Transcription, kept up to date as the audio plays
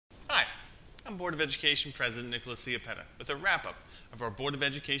I'm Board of Education President Nicholas Iapetta with a wrap-up of our Board of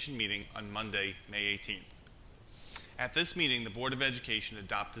Education meeting on Monday, May 18th. At this meeting, the Board of Education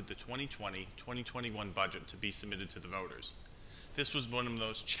adopted the 2020-2021 budget to be submitted to the voters. This was one of the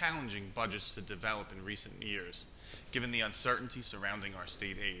most challenging budgets to develop in recent years, given the uncertainty surrounding our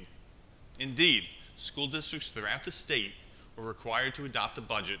state aid. Indeed, school districts throughout the state were required to adopt a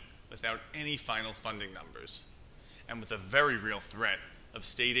budget without any final funding numbers, and with a very real threat of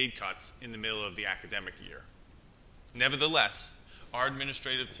state aid cuts in the middle of the academic year. Nevertheless, our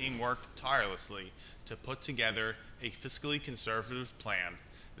administrative team worked tirelessly to put together a fiscally conservative plan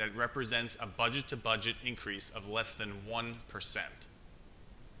that represents a budget-to-budget increase of less than 1%.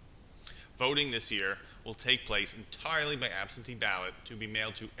 Voting this year will take place entirely by absentee ballot to be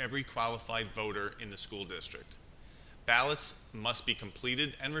mailed to every qualified voter in the school district. Ballots must be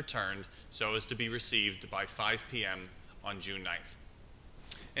completed and returned so as to be received by 5 p.m. on June 9th.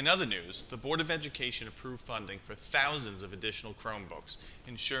 In other news, the Board of Education approved funding for thousands of additional Chromebooks,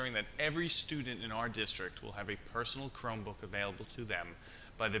 ensuring that every student in our district will have a personal Chromebook available to them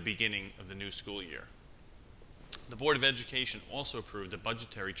by the beginning of the new school year. The Board of Education also approved a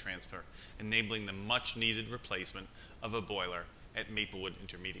budgetary transfer enabling the much-needed replacement of a boiler at Maplewood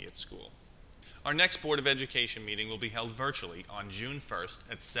Intermediate School. Our next Board of Education meeting will be held virtually on June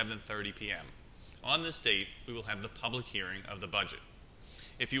 1st at 7:30 p.m. On this date, we will have the public hearing of the budget.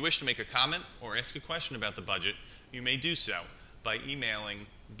 If you wish to make a comment or ask a question about the budget, you may do so by emailing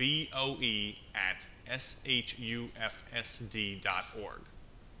boe@shufsd.org.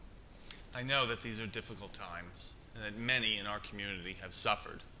 I know that these are difficult times and that many in our community have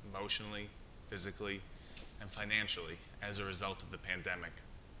suffered emotionally, physically, and financially as a result of the pandemic.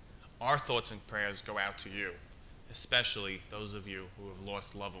 Our thoughts and prayers go out to you, especially those of you who have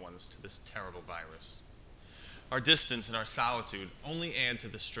lost loved ones to this terrible virus. Our distance and our solitude only add to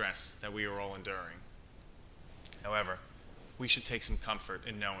the stress that we are all enduring. However, we should take some comfort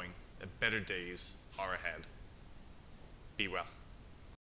in knowing that better days are ahead. Be well.